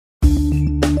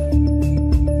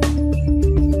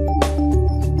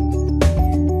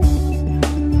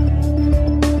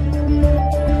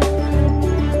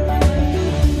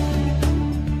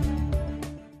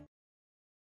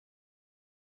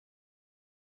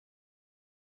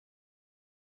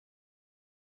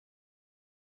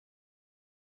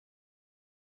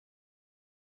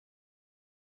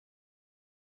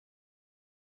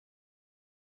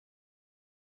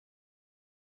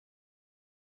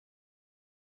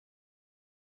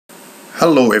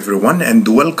Hello everyone and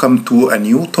welcome to a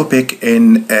new topic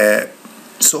in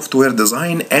software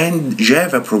design and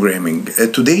Java programming.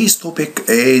 Today's topic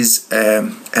is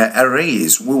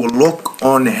arrays. We will look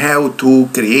on how to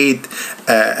create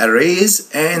arrays,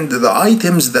 and the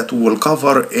items that we will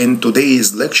cover in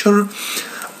today's lecture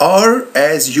are,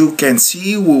 as you can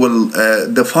see, we will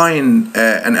define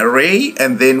an array,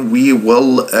 and then we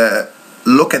will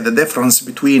look at the difference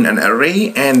between an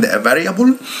array and a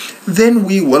variable. Then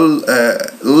we will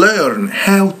learn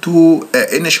how to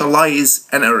initialize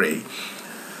an array.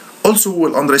 Also,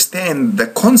 we'll understand the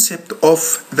concept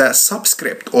of the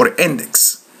subscript or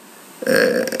index.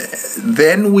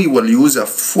 Then we will use a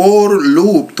for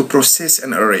loop to process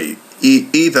an array,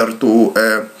 either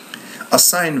to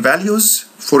assign values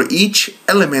for each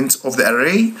element of the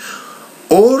array,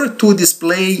 or to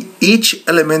display each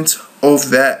element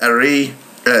of the array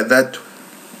that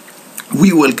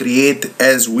we will create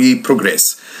as we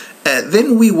progress.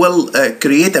 Then we will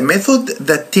create a method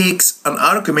that takes an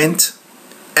argument,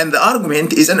 and the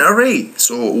argument is an array.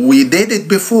 So we did it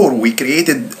before. We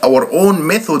created our own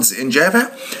methods in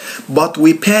Java, but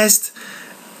we passed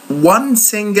one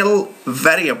single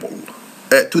variable.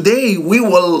 Today we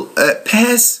will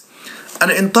pass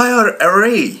an entire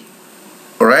array,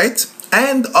 all right?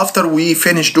 And after we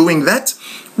finish doing that,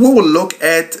 we will look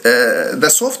at the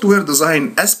software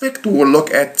design aspect. We will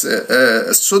look at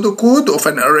pseudocode of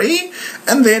an array,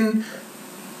 and then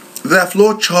the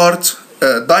flowchart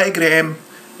diagram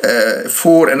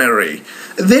for an array.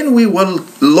 Then we will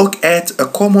look at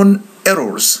common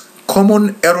errors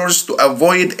to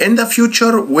avoid in the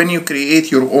future when you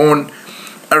create your own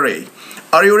array.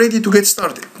 Are you ready to get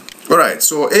started? All right,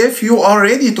 so if you are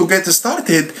ready to get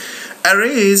started,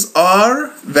 arrays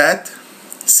are that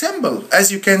simple.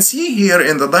 As you can see here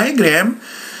in the diagram,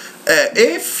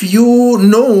 if you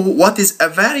know what is a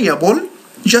variable,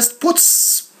 just put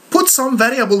some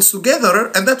variables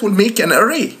together and that will make an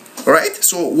array. Right?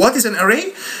 So what is an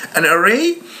array? An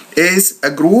array is a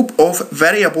group of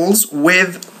variables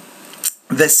with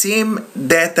the same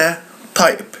data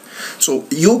type. So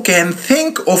you can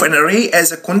think of an array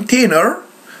as a container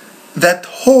that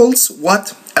holds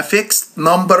what? A fixed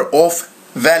number of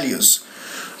values.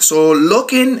 So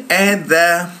looking at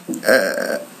the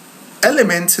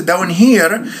element down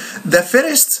here, the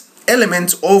first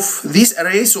element of this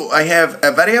array, so I have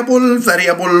a variable,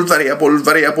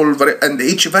 and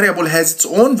each variable has its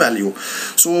own value.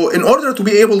 So in order to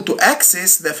be able to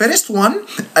access the first one,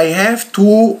 I have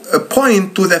to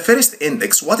point to the first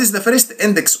index. What is the first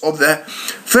index of the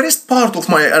first part of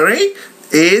my array?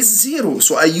 Is 0.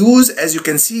 So I use, as you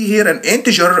can see here, an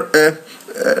integer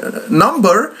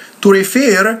number to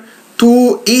refer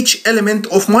to each element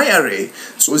of my array.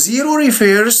 So 0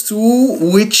 refers to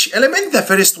which element? The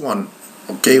first one.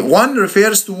 Okay, 1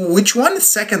 refers to which one? The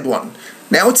second one.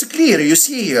 Now it's clear, you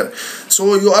see here.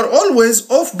 So you are always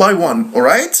off by 1,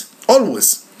 alright?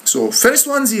 Always. So first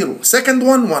one 0, second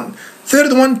one 1,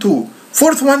 third one 2,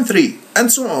 fourth one 3,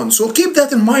 and so on. So keep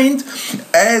that in mind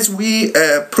as we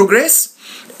progress,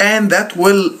 and that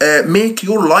will make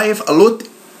your life a lot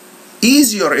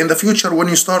easier in the future when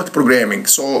you start programming.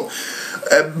 So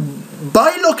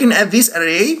by looking at this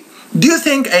array, do you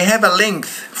think I have a length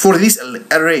for this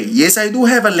array? Yes, I do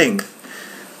have a length.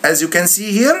 As you can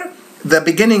see here, the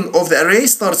beginning of the array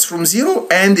starts from 0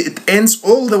 and it ends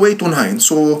all the way to 9.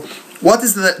 So what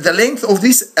is the length of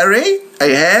this array? I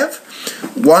have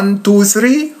 1, 2,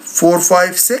 3, 4,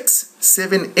 5, 6,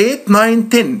 7, 8, 9,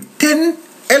 10. 10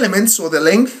 elements, so the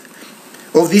length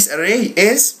of this array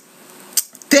is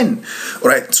 10.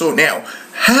 Alright, so now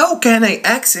how can I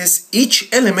access each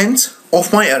element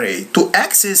of my array? To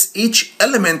access each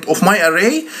element of my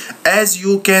array, as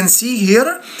you can see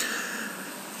here,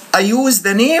 I use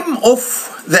the name of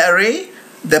the array,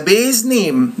 the base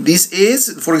name. This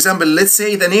is, for example, let's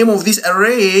say the name of this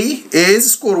array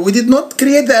is score. We did not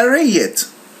create the array yet,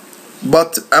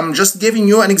 but I'm just giving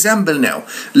you an example now.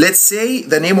 Let's say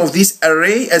the name of this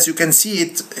array, as you can see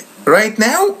it right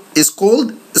now, is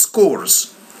called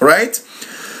scores, right?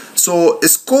 So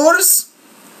scores,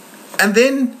 and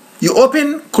then you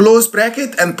open close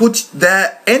bracket and put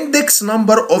the index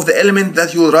number of the element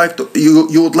that you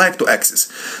would like to access.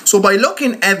 So by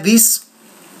looking at this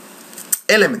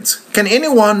element, can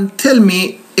anyone tell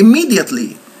me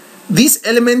immediately this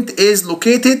element is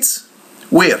located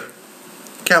where?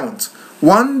 Count.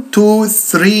 1, 2,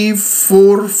 3,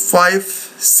 4, 5,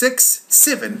 6,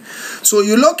 7. So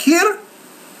you look here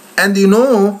and you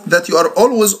know that you are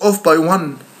always off by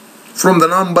 1 from the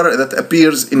number that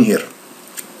appears in here.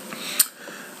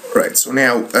 Right, so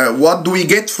now what do we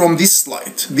get from this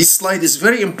slide? This slide is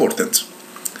very important.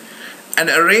 An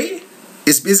array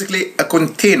is basically a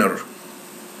container,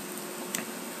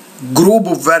 group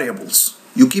of variables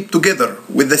you keep together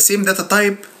with the same data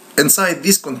type inside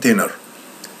this container.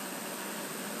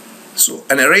 So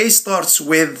an array starts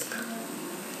with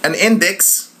an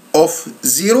index of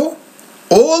 0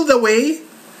 all the way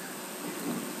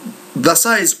the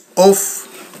size of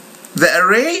the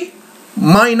array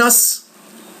minus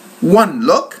 1.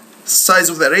 Look, size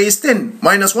of the array is 10.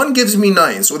 Minus 1 gives me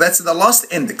 9. So that's the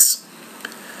last index.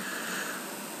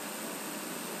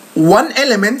 One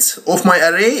element of my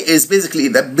array is basically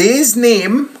the base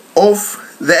name of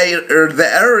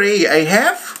the array I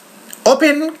have.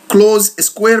 Open, close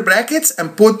square brackets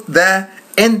and put the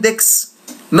index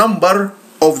number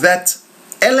of that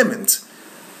element.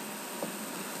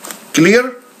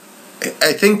 Clear?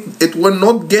 I think it will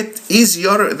not get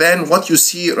easier than what you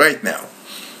see right now.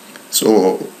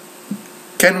 So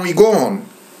can we go on?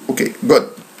 Okay, good.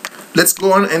 Let's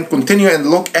go on and continue and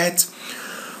look at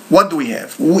what do we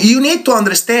have. You need to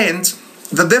understand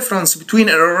the difference between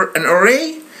an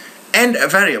array and a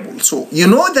variable. So you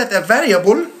know that a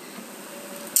variable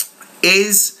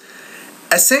is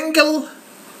a single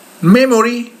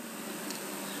memory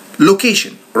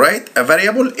location, right? A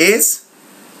variable is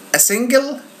a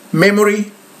single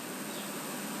memory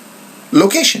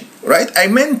location, right? I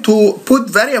meant to put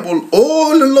variable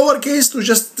all in lowercase to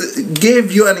just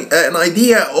give you an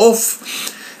idea of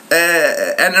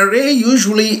an array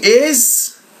usually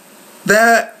is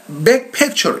the big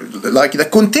picture, like the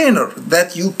container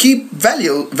that you keep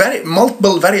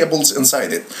multiple variables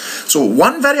inside it. So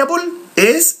one variable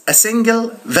is a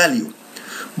single value,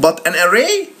 but an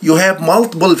array you have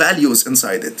multiple values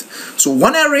inside it. So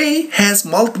one array has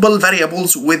multiple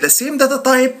variables with the same data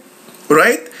type,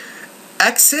 right?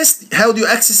 How do you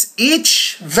access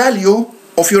each value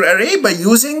of your array? By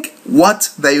using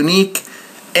what? The unique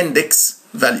index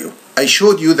value. I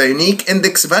showed you the unique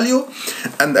index value,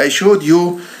 and I showed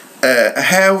you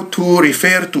how to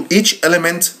refer to each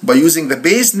element by using the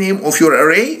base name of your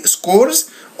array,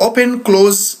 scores, open,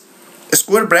 close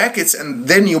square brackets, and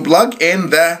then you plug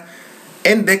in the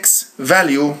index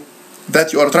value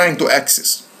that you are trying to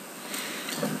access.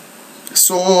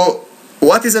 So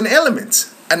what is an element?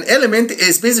 An element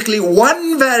is basically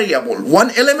one variable.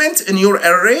 One element in your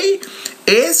array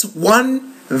is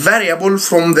one variable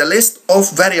from the list of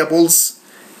variables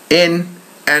in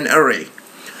an array.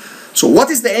 So what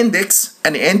is the index?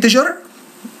 An integer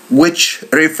which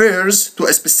refers to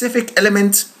a specific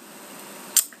element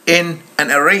in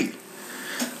an array.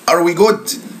 Are we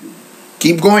good?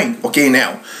 Keep going. Okay,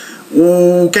 now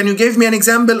can you give me an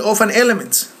example of an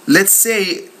element? Let's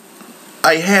say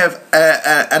I have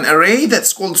an array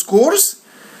that's called scores,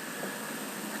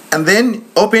 and then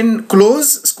open,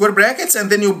 close square brackets, and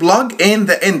then you plug in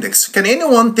the index. Can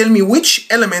anyone tell me which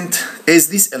element is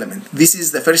this element? This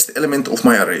is the first element of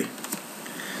my array.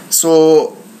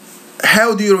 So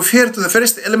how do you refer to the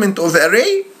first element of the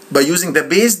array? By using the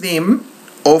base name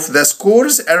of the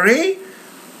scores array,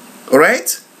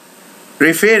 alright?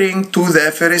 Referring to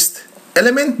the first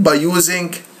element by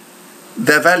using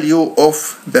the value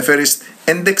of the first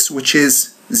index, which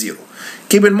is 0.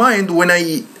 Keep in mind, when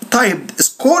I typed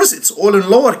scores, it's all in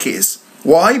lowercase.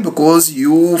 Why? Because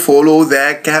you follow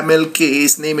the camel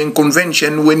case naming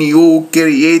convention when you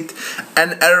create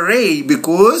an array,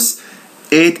 because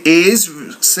it is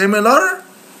similar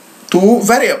to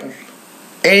variable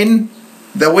in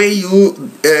the way you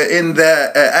in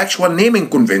the actual naming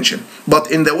convention,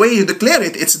 but in the way you declare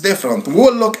it, it's different.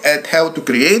 We'll look at how to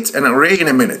create an array in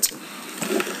a minute.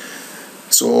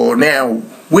 So now,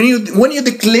 when you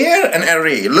declare an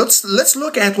array, let's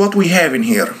look at what we have in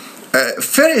here.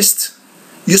 First,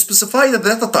 you specify the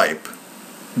data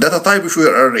type of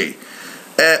your array.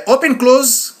 Open,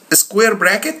 close square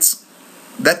brackets.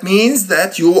 That means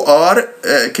that you are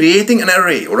creating an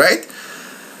array, right?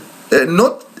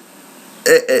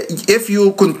 If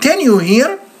you continue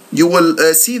here, you will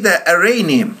see the array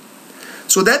name.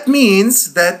 So that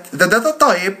means that the data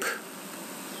type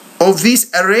of this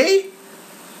array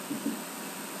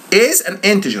is an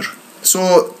integer.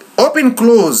 So open,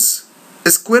 close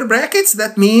square brackets,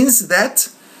 that means that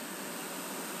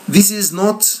this is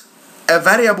not a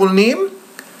variable name,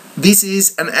 this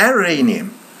is an array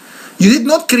name. You did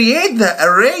not create the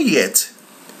array yet.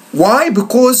 Why?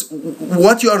 Because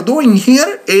what you are doing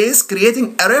here is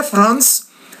creating a reference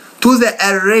to the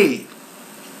array.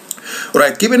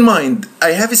 Right, keep in mind,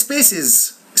 I have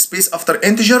spaces. Space after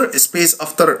integer, space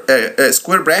after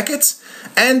square brackets,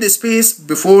 and a space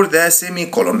before the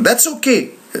semicolon. That's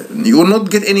okay. You will not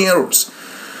get any errors.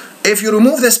 If you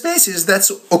remove the spaces,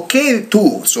 that's okay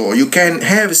too. So you can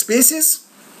have spaces,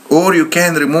 or you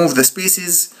can remove the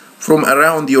spaces from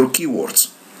around your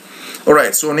keywords.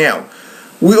 Alright, so now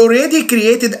we already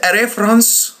created a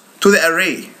reference to the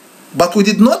array, but we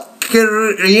did not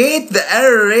create the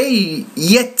array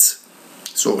yet.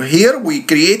 So here we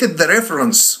created the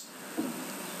reference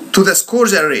to the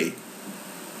scores array,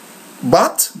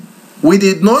 but we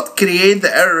did not create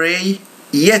the array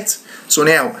yet. So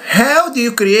now, how do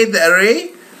you create the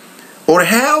array, or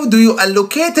how do you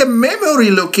allocate a memory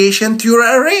location to your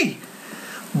array?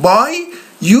 By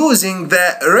using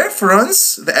the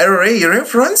reference, the array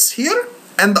reference here,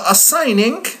 and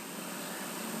assigning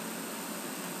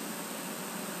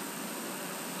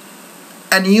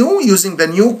using the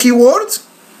new keyword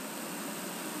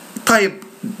type.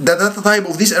 The data type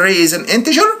of this array is an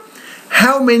integer.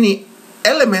 How many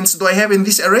elements do I have in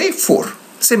this array? 4,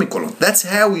 semicolon. That's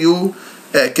how you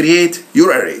create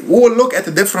your array. We will look at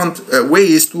the different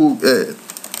ways to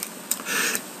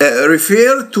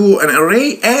refer to an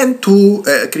array and to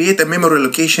create a memory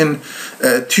location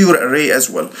to your array as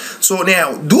well. So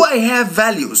now, do I have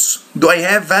values? Do I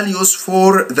have values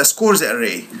for the scores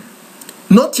array?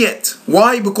 Not yet.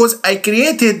 Why? Because I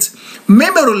created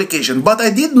memory location, but I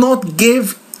did not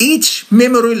give each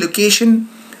memory location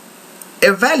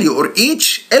a value, or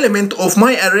each element of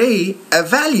my array a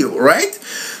value, right?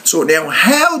 So now,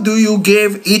 how do you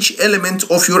give each element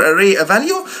of your array a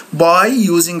value? By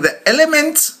using the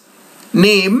element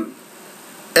name,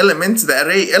 the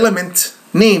array element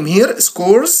name here,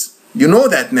 scores. You know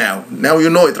that now. Now you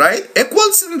know it, right?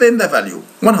 Equals, and then the value,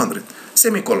 100,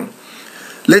 semicolon.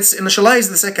 Let's initialize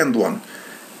the second one.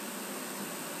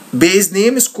 Base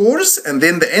name scores, and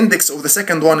then the index of the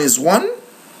second one is 1,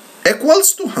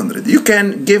 equals 200. You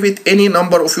can give it any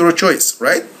number of your choice,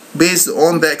 right? Based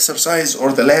on the exercise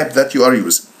or the lab that you are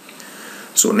using.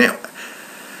 So now,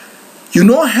 you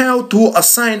know how to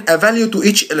assign a value to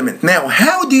each element. Now,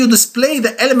 how do you display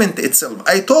the element itself?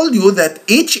 I told you that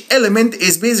each element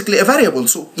is basically a variable.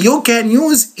 So you can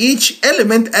use each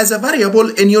element as a variable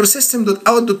in your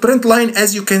system.out.println,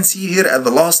 as you can see here at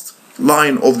the last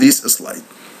line of this slide.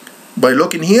 By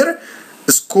looking here,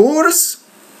 scores,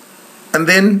 and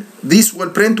then this will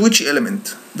print which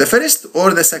element? The first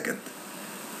or the second?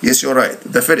 Yes, you're right,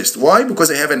 the first. Why? Because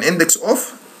I have an index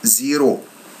of 0.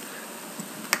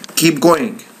 Keep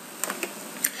going.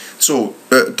 So,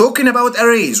 talking about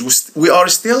arrays, we are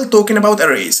still talking about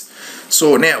arrays.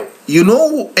 So now, you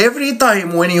know, every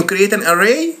time when you create an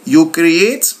array, you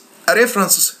create a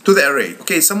reference to the array.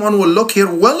 Okay, someone will look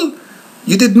here, well,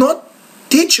 you did not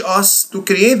teach us to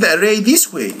create the array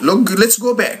this way. Look, let's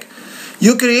go back.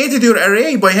 You created your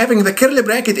array by having the curly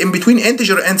bracket in between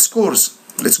integer and scores.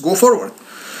 Let's go forward.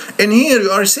 And here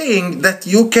you are saying that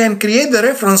you can create the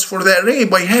reference for the array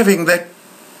by having the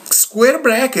square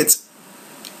brackets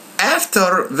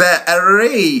after the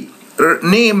array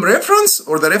name reference,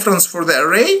 or the reference for the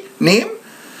array name.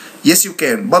 Yes, you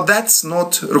can, but that's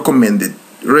not recommended,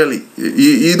 really.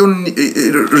 You don't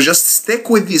just stick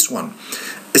with this one.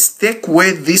 Stick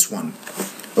with this one.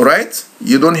 Alright?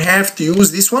 You don't have to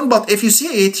use this one, but if you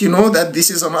see it, you know that this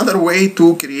is another way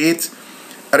to create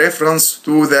a reference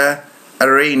to the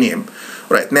array name.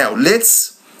 Right, now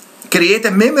let's create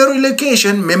a memory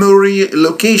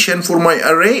location for my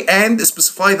array and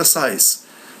specify the size.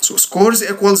 So scores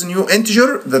equals new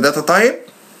integer, the data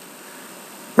type,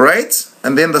 right?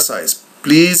 And then the size.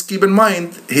 Please keep in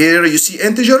mind, here you see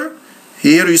integer,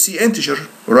 here you see integer,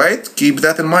 right? Keep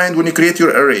that in mind when you create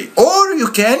your array. Or you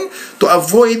can, to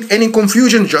avoid any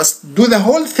confusion, just do the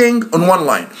whole thing on one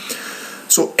line.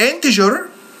 So integer,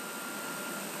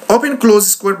 open close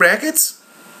square brackets,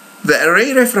 the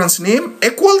array reference name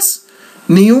equals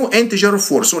new integer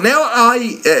 4. So now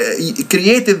I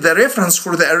created the reference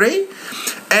for the array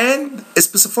and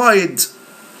specified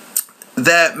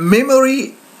the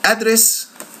memory address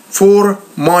for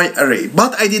my array,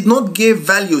 but I did not give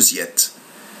values yet.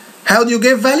 How do you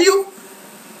give value?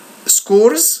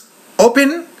 Scores,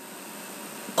 open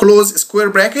close square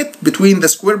bracket, between the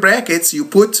square brackets you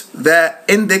put the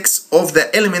index of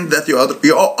the element that you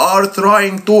are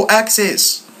trying to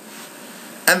access,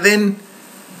 and then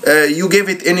you give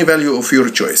it any value of your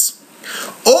choice.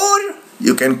 Or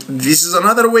you can, this is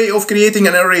another way of creating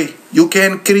an array. You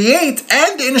can create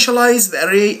and initialize the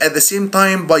array at the same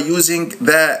time by using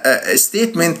the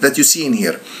statement that you see in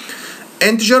here.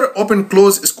 Integer, open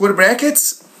close square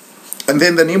brackets, and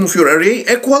then the name of your array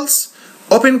equals,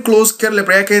 open close curly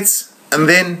brackets, and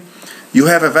then you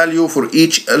have a value for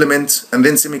each element, and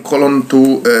then semicolon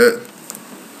to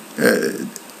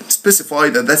specify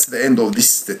that that's the end of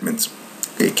this statement.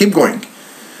 Okay, keep going.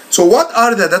 So what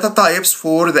are the data types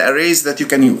for the arrays that you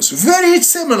can use? Very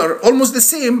similar, almost the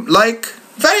same like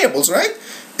variables, right?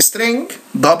 string,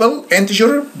 double,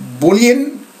 integer, boolean,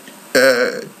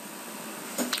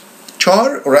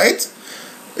 char, right?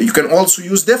 You can also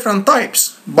use different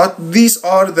types, but these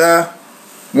are the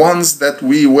ones that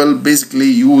we will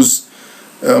basically use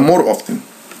more often.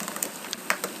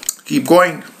 Keep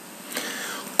going.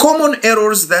 Common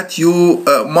errors that you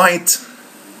might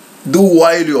do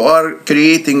while you are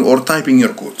creating or typing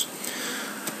your code.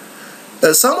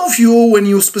 Some of you, when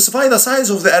you specify the size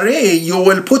of the array, you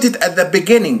will put it at the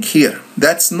beginning here.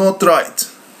 That's not right.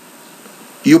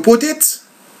 You put it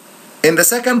in the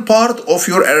second part of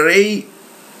your array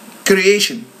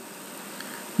creation,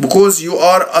 because you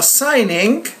are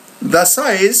assigning the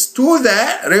size to the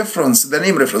reference, the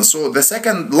name reference. So the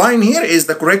second line here is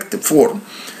the correct form.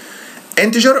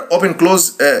 Integer, open close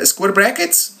square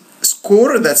brackets,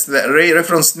 score, that's the array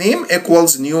reference name,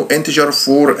 equals new integer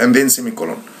 4 and then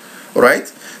semicolon.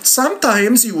 Alright?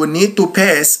 Sometimes you will need to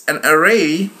pass an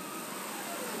array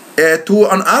to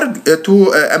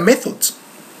a method.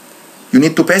 You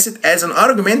need to pass it as an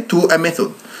argument to a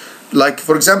method. Like,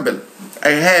 for example,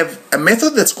 I have a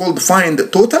method that's called find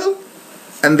total,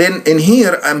 and then in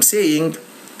here I'm saying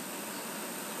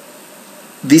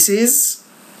this is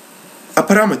a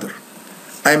parameter.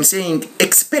 I'm saying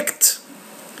expect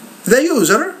the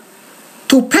user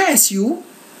to pass you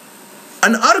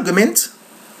an argument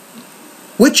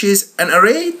which is an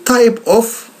array type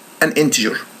of an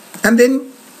integer, and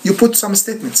then you put some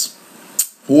statements.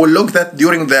 We will look at that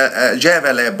during the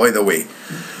Java lab, by the way.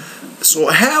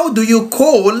 So how do you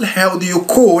call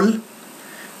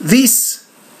this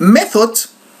method?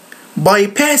 By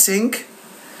passing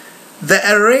the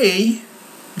array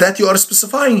that you are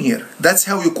specifying here. That's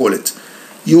how you call it.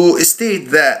 You state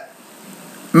the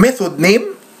method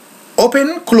name,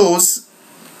 open, close,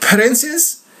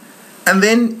 parentheses, and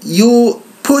then you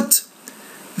put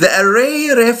the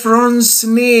array reference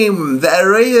name. The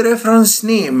array reference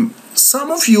name.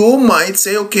 Some of you might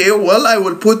say, okay, well, I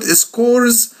will put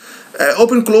scores,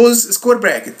 open, close, square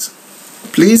bracket.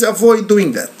 Please avoid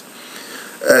doing that.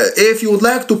 If you would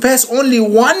like to pass only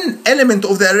one element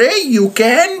of the array, you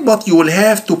can, but you will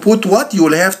have to put what? You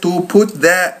will have to put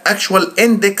the actual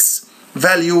index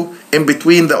value in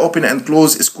between the open and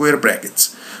close square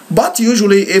brackets. But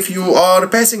usually if you are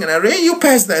passing an array, you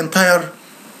pass the entire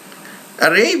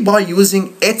array by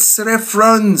using its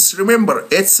reference. Remember,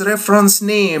 its reference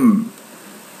name.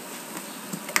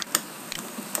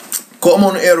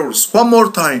 Common errors. One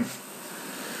more time.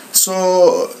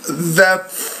 So the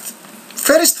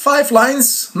first 5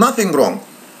 lines, nothing wrong.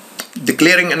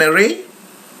 Declaring an array,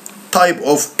 type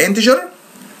of integer,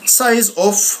 size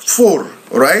of 4,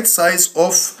 right? Size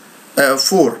of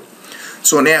 4.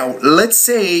 So now let's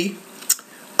say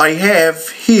I have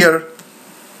here,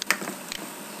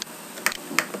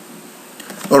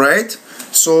 alright,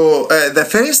 so the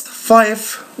first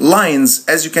 5 lines,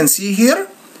 as you can see here,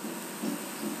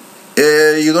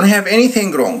 you don't have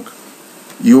anything wrong.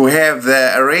 You have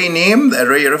the array name, the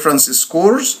array reference is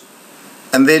scores,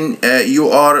 and then you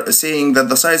are saying that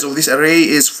the size of this array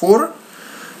is 4.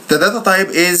 The data type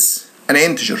is an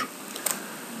integer.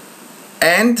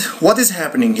 And what is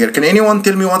happening here? Can anyone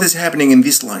tell me what is happening in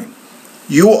this line?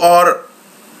 You are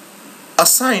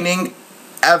assigning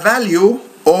a value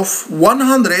of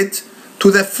 100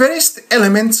 to the first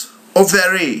element of the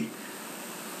array,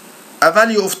 a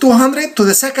value of 200 to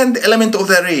the second element of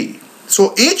the array.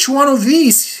 So each one of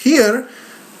these here,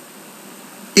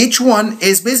 each one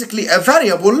is basically a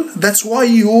variable. That's why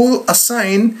you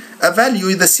assign a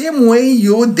value the same way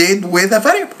you did with a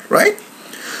variable, right?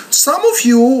 Some of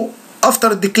you,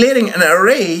 after declaring an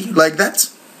array like that,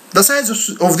 the size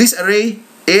of this array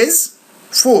is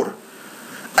 4.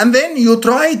 And then you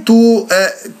try to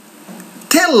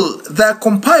tell the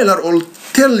compiler or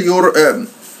tell your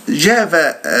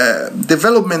Java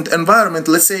development environment,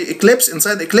 let's say Eclipse,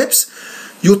 inside Eclipse,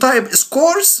 you type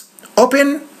scores,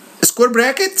 open square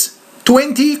bracket,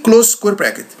 20, close square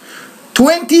bracket.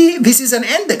 20, this is an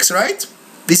index, right?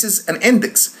 This is an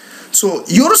index. So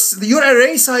your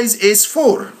array size is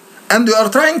 4, and you are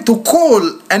trying to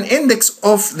call an index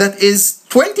of that is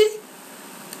 20.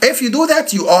 If you do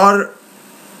that, you are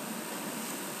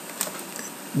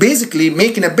basically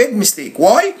making a big mistake.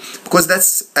 Why? Because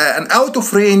that's an out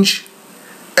of range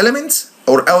element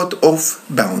or out of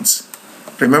bounds.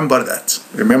 Remember that.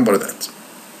 Remember that.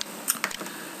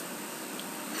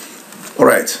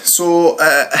 Alright, so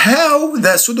how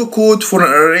the pseudocode for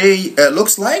an array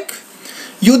looks like.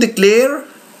 You declare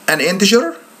an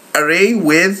integer array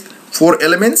with 4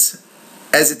 elements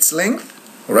as its length.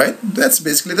 Alright, that's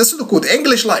basically the pseudocode,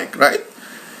 English-like, right?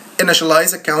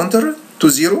 Initialize a counter to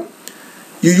 0.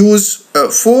 You use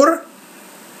 4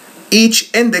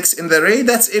 each index in the array.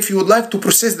 That's if you would like to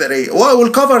process the array. Well, I will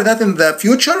cover that in the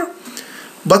future,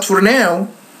 but for now,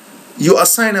 you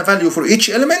assign a value for each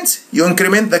element, you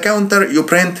increment the counter, you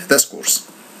print the scores.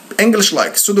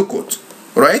 English-like, pseudocode,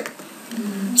 right?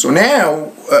 So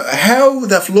now, how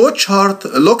the flowchart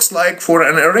looks like for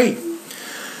an array.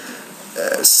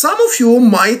 Some of you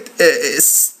might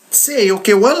say,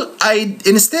 okay, well,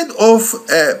 instead of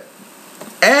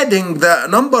adding the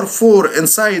number 4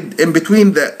 inside in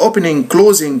between the opening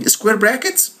closing square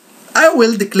brackets, I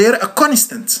will declare a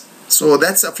constant. So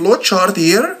that's a flowchart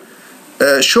here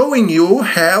showing you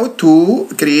how to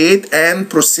create and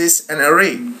process an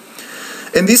array.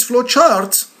 In this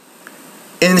flowchart,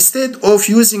 instead of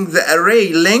using the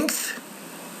array length,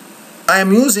 I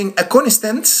am using a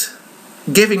constant,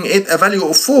 giving it a value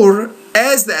of 4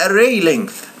 as the array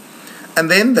length.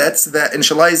 And then that's the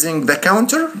initializing the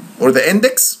counter or the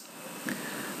index,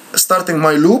 starting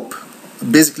my loop,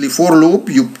 basically for loop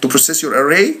to process your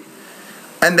array.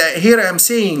 And here I'm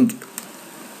saying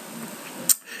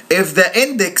if the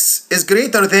index is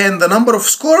greater than the number of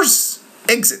scores,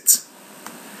 exit.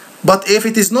 But if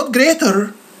it is not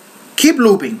greater, keep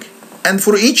looping. And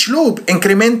for each loop,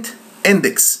 increment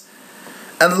index.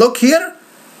 And look here,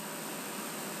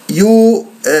 you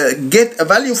get a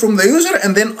value from the user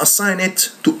and then assign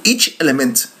it to each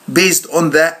element based on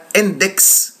the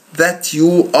index that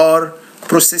you are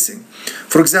processing.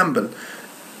 For example,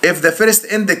 if the first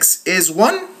index is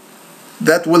 1,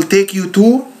 that will take you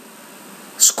to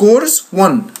scores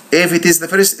 1. If it is the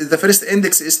first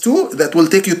index is 2, that will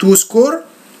take you to score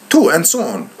 2, and so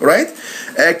on, right?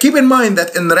 Keep in mind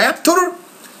that in Raptor,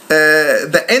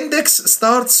 the index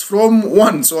starts from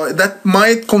 1, so that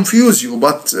might confuse you,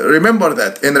 but remember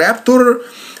that in Raptor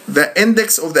the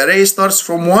index of the array starts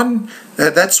from 1.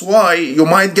 That's why you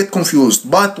might get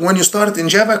confused, but when you start in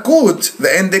Java code,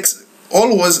 the index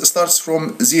always starts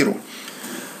from 0.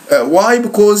 Why?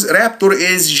 Because Raptor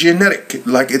is generic,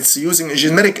 like it's using a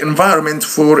generic environment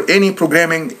for any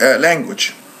programming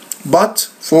language. But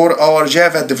for our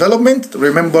Java development,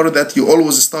 remember that you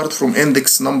always start from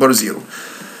index number 0.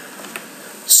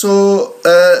 So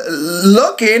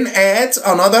looking at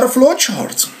another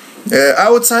flowchart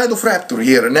outside of Raptor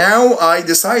here. Now I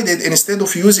decided, instead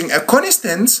of using a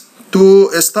constant, to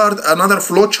start another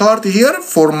flowchart here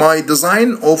for my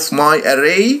design of my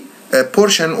array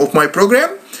portion of my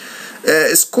program.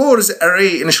 Scores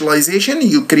array initialization.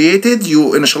 You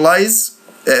initialize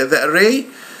the array.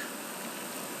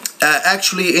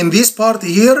 Actually, in this part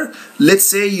here, let's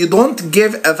say you don't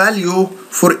give a value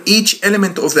for each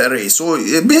element of the array. So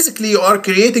basically, you are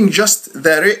creating just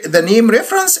the name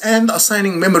reference and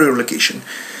assigning memory location.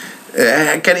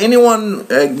 Can anyone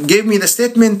give me the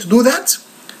statement to do that?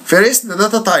 First, the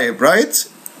data type, right?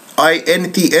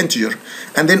 int integer,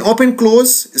 and then open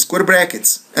close square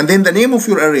brackets, and then the name of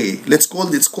your array. It's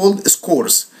called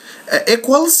scores.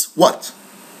 Equals what?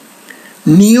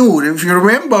 New. If you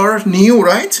remember, new,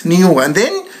 right? New, and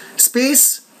then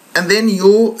space, and then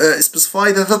you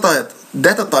specify the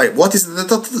data type. What is the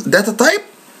data type?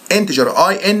 Integer,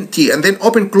 int, and then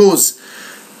open close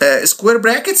square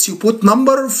brackets. You put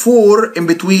number 4 in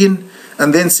between,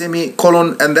 and then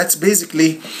semicolon, and that's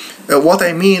basically what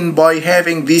I mean by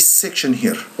having this section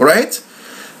here, right?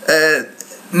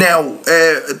 Now,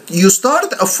 you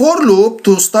start a for loop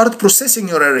to start processing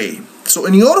your array. So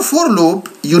in your for loop,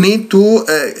 you need to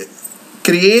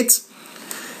create,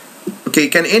 okay,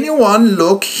 can anyone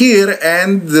look here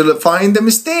and find the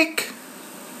mistake?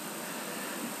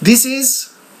 This is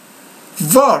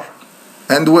var,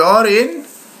 and we are in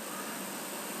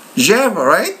Java,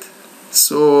 right?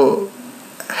 So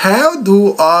how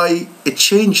do I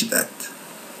change that?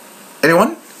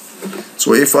 Anyone?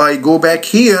 So if I go back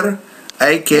here,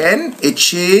 I can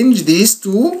change this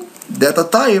to data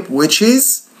type, which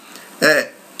is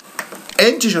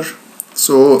integer.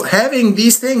 So having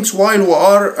these things while we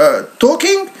are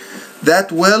talking,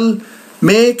 that will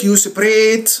make you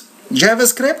separate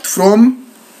JavaScript from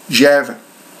Java.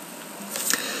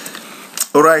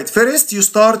 Alright, first you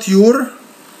start your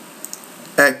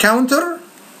counter,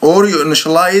 or you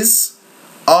initialize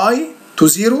I to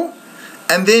 0,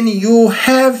 and then you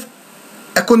have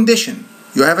a condition,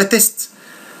 you have a test.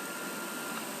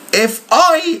 If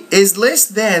I is less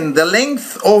than the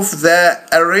length of the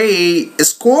array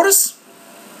scores,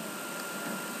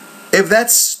 if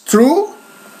that's true,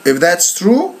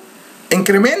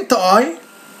 increment I,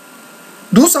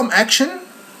 do some action,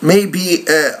 maybe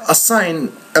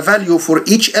assign a value for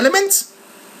each element,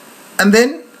 and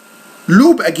then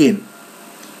loop again.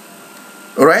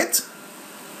 Alright?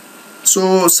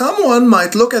 So someone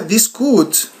might look at this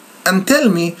code and tell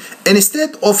me,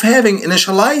 instead of having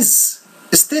initialize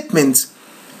statement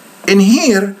in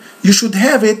here, you should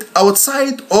have it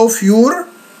outside of your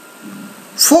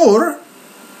for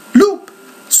loop,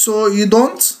 so you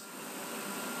don't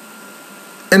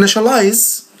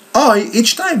initialize I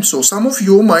each time. So some of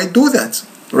you might do that,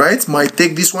 right? Might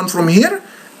take this one from here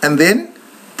and then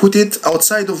put it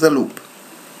outside of the loop.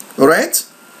 All right,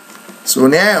 so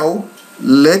now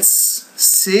let's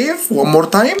save one more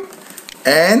time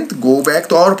and go back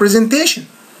to our presentation.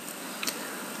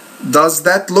 Does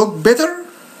that look better?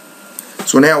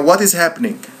 So now what is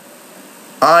happening?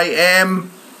 I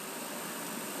am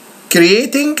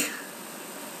creating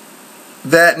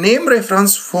the name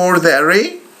reference for the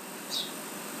array.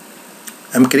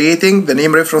 I'm creating the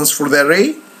name reference for the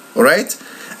array, all right?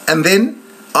 And then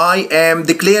I am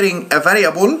declaring a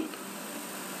variable,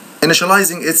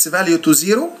 initializing its value to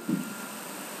 0,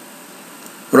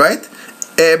 right?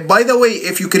 By the way,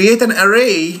 if you create an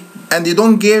array and you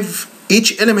don't give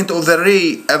each element of the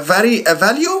array a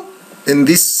value in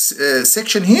this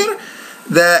section here,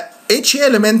 each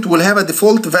element will have a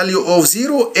default value of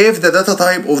 0 if the data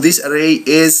type of this array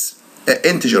is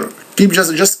integer.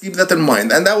 Just keep that in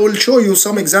mind, and I will show you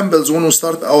some examples when we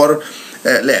start our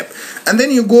lab. And then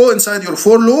you go inside your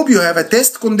for loop, you have a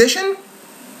test condition.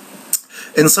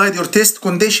 Inside your test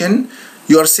condition,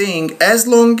 you are saying as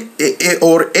long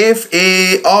or if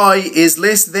I is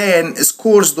less than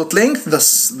scores.length,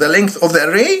 the length of the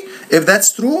array. If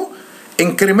that's true,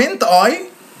 increment I,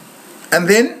 and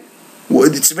then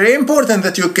it's very important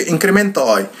that you increment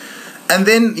I. And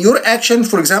then your action,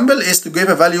 for example, is to give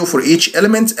a value for each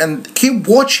element, and keep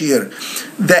watch here.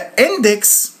 The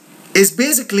index is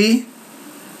basically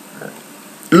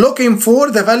looking for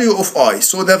the value of I.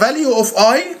 So the value of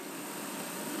I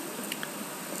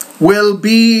will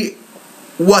be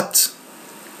what?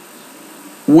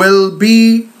 Will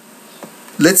be,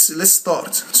 let's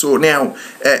start. So now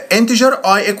integer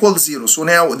I equals 0. So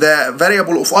now the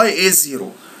variable of I is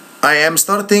 0. I am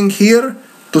starting here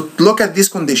to look at this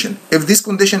condition. If this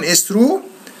condition is true,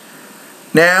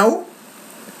 now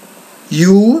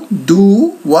you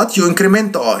do what? You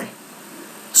increment I.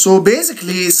 So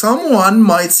basically someone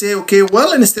might say, okay,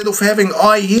 well, instead of having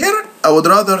I here, I would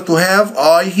rather to have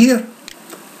I here.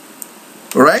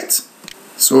 Right?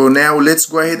 So now let's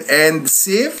go ahead and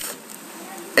save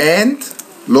and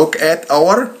look at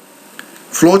our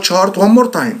flowchart one more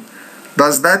time.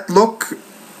 Does that look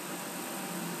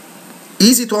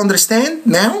easy to understand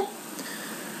now?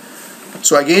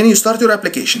 So again, you start your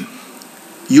application.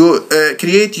 You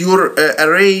create your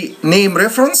array name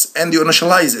reference and you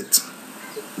initialize it.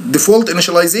 Default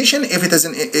initialization,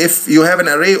 if you have an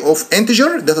array of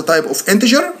integer, data type of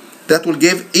integer, that will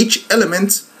give each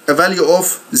element a value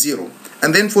of 0.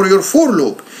 And then for your for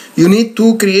loop, you need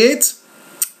to create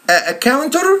a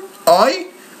counter I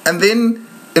and then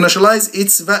initialize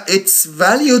its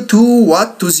value to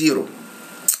what? To 0.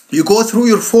 You go through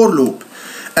your for loop,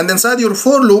 and inside your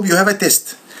for loop you have a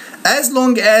test. As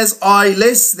long as I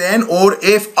less than, or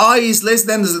if I is less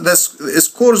than the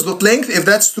scores.length, if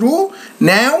that's true,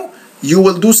 now you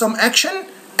will do some action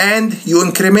and you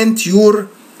increment your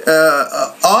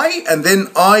I, and then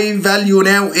I value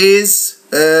now is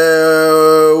 1,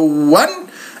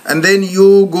 and then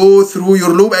you go through your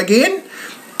loop again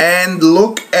and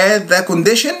look at the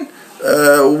condition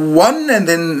 1 and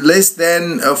then less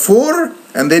than 4,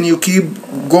 and then you keep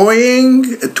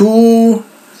going to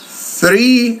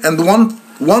 3, and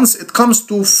once it comes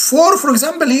to 4, for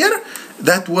example, here,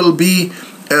 that will be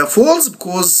false,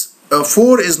 because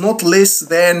 4 is not less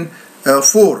than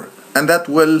 4, and that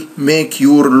will make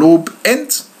your loop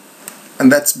end. And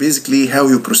that's basically how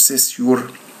you process your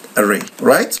array,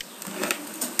 right?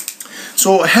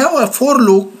 So how a for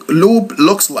loop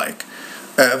looks like.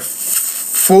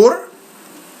 For,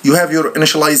 you have your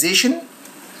initialization,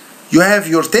 you have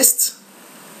your test,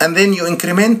 and then you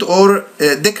increment or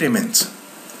decrement.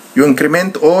 You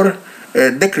increment or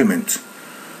decrement.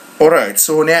 Alright,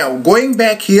 so now going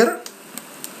back here,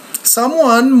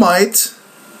 someone might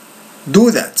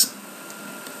do that.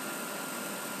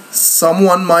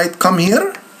 Someone might come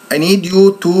here. I need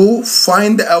you to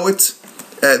find out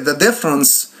the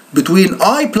difference between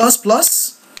I++.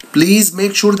 Please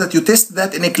make sure that you test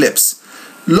that in Eclipse.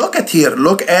 Look at here,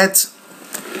 look at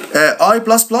I++.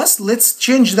 Let's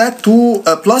change that to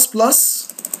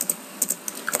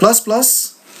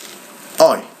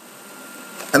I.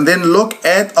 And then look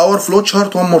at our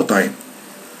flowchart one more time.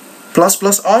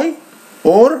 ++I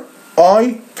or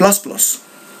I++.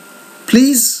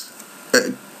 Please,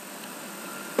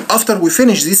 after we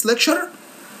finish this lecture,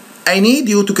 I need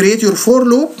you to create your for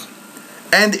loop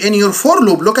And in your for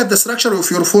loop, look at the structure of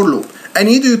your for loop. I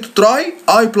need you to try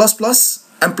I++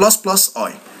 and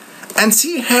 ++I and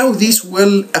see how this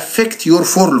will affect your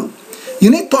for loop. You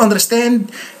need to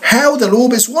understand how the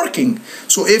loop is working.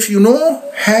 So if you know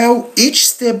how each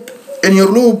step in your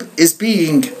loop is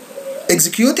being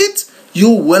executed, you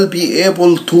will be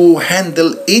able to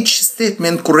handle each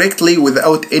statement correctly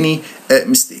without any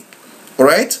mistake.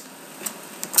 Alright?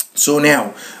 So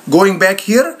now, going back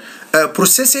here,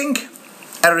 processing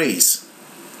arrays.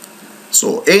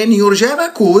 So in your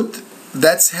Java code,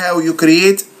 that's how you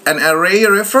create an array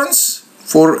reference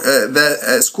for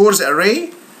the scores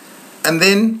array, and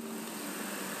then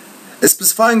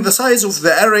specifying the size of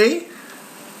the array,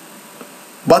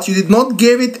 but you did not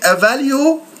give it a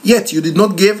value yet. You did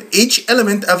not give each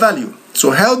element a value.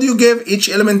 So how do you give each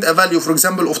element a value, for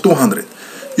example, of 200?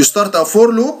 You start a for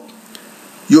loop,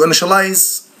 you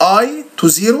initialize I to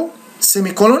 0,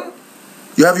 semicolon,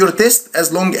 you have your test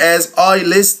as long as I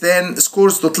less than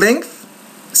scores.length,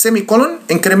 semicolon,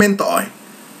 increment I,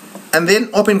 and then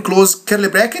open close curly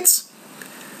brackets,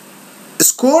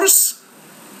 scores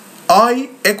I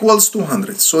equals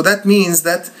 200. So that means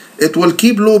that it will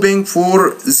keep looping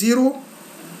for 0,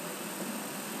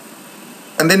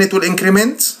 and then it will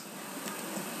increment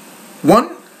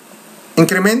 1,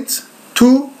 increment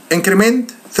 2,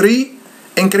 increment 3,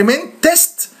 increment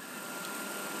test.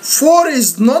 4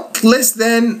 is not less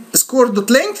than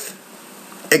score.length,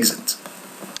 exit.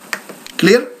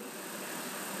 Clear?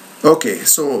 Okay,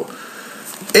 so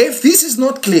if this is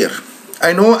not clear,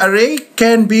 I know array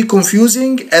can be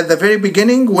confusing at the very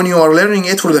beginning when you are learning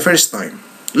it for the first time.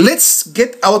 Let's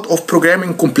get out of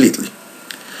programming completely.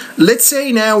 Let's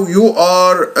say now you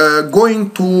are going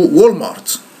to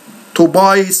Walmart to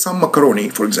buy some macaroni,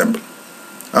 for example.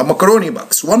 A macaroni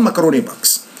box, one macaroni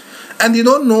box. And you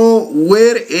don't know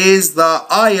where is the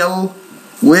aisle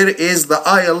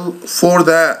for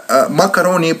the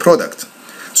macaroni product.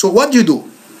 So what do you do?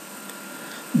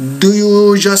 Do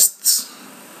you just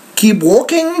keep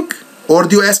walking, or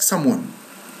do you ask someone?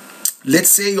 Let's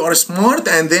say you are smart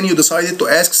and then you decided to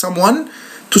ask someone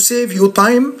to save you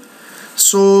time.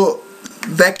 So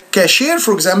the cashier,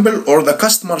 for example, or the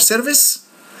customer service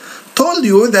told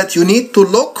you that you need to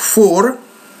look for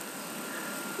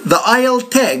the aisle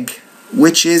tag,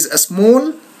 which is a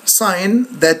small sign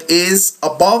that is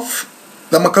above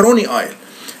the macaroni aisle.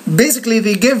 Basically,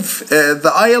 they give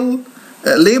the aisle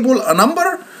label a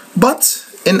number, but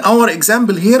in our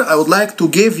example here, I would like to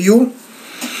give you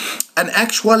an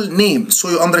actual name so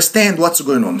you understand what's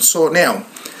going on. So now,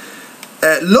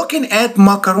 looking at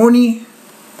macaroni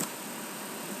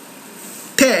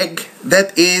tag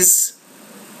that is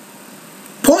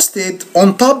posted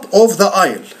on top of the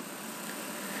aisle,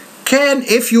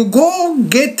 if you go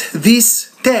get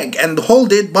this tag and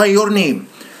hold it by your name,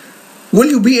 will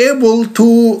you be able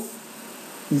to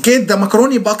get the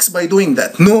macaroni box by doing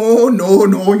that? No,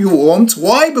 you won't.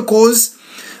 Why? Because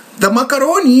the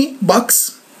macaroni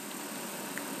box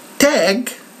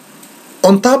tag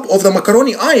on top of the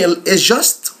macaroni aisle is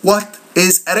just what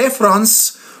is a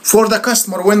reference for the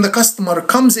customer. When the customer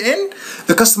comes in,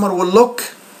 the customer will look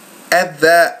at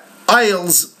the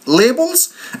aisles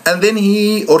labels, and then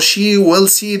he or she will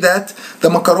see that the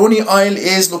macaroni aisle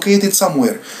is located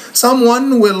somewhere.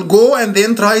 Someone will go and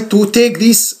then try to take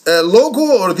this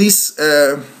logo or this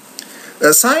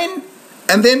sign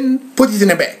and then put it in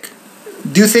a bag.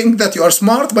 Do you think that you are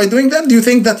smart by doing that? Do you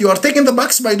think that you are taking the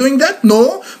box by doing that?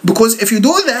 No, because if you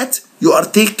do that, you are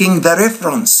taking the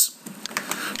reference.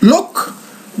 Look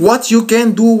what you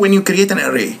can do when you create an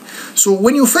array. So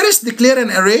when you first declare an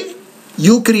array,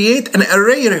 you create an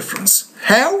array reference.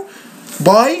 How?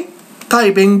 By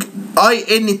typing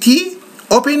int,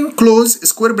 open, close,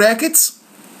 square brackets,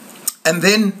 and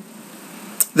then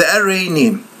the array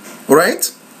name.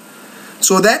 Alright?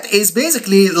 So that is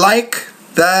basically like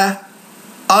the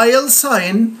aisle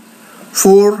sign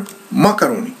for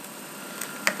macaroni.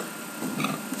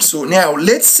 So now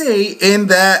let's say in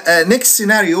the next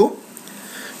scenario,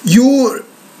 you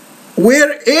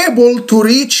were able to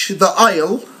reach the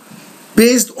aisle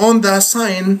based on the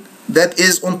sign that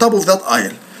is on top of that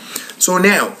aisle. So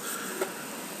now,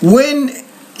 when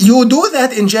you do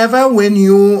that in Java, when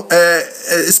you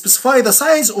specify the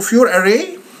size of your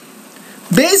array,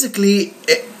 basically,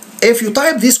 if you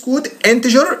type this code,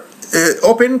 integer,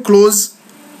 open, close,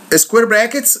 square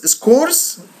brackets,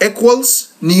 scores,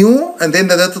 equals, new, and then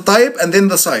the data type, and then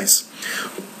the size.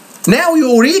 Now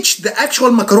you reach the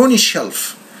actual macaroni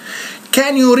shelf.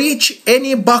 Can you reach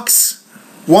any box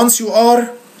once you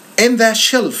are in the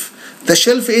shelf? The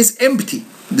shelf is empty.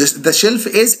 The shelf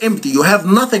is empty. You have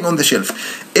nothing on the shelf.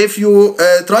 If you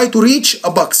try to reach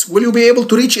a box, will you be able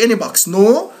to reach any box?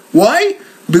 No. Why?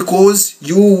 Because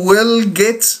you will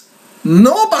get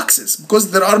no boxes,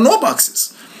 because there are no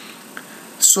boxes.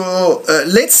 So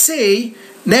let's say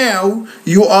now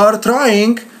you are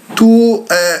trying to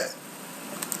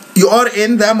you are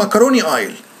in the macaroni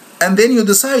aisle, and then you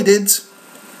decided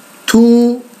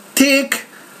to take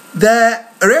the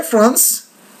reference,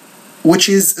 which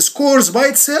is scores by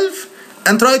itself,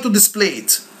 and try to display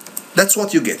it. That's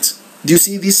what you get. Do you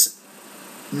see this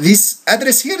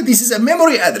address here? This is a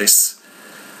memory address.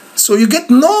 So you get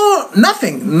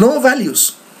nothing, no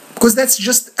values, because that's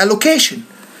just a location.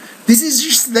 This is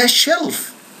just the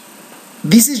shelf.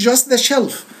 This is just the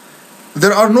shelf.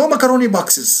 There are no macaroni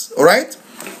boxes, all right?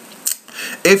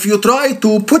 If you try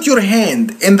to put your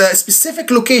hand in the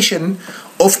specific location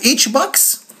of each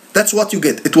box, that's what you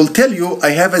get. It will tell you, I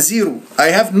have a 0. I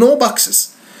have no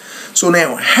boxes. So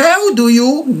now, how do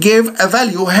you give a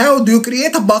value? How do you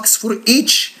create a box for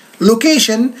each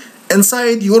location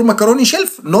inside your macaroni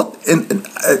shelf? Not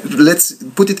let's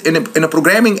put it in a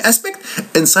programming aspect,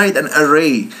 inside an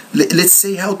array. Let's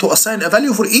say how to assign a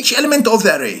value for each element of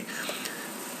the array.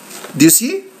 Do you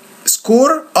see?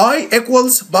 Score I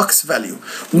equals box value.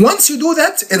 Once you do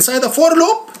that inside a for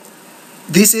loop,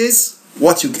 this is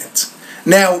what you get.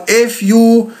 Now, if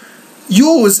you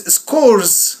use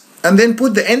scores and then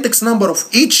put the index number of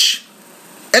each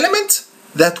element,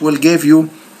 that will give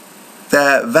you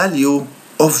the value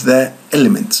of the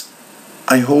element.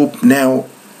 I hope now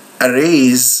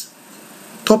arrays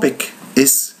topic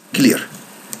is clear.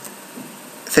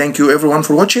 Thank you everyone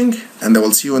for watching, and I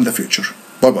will see you in the future.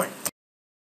 Bye bye.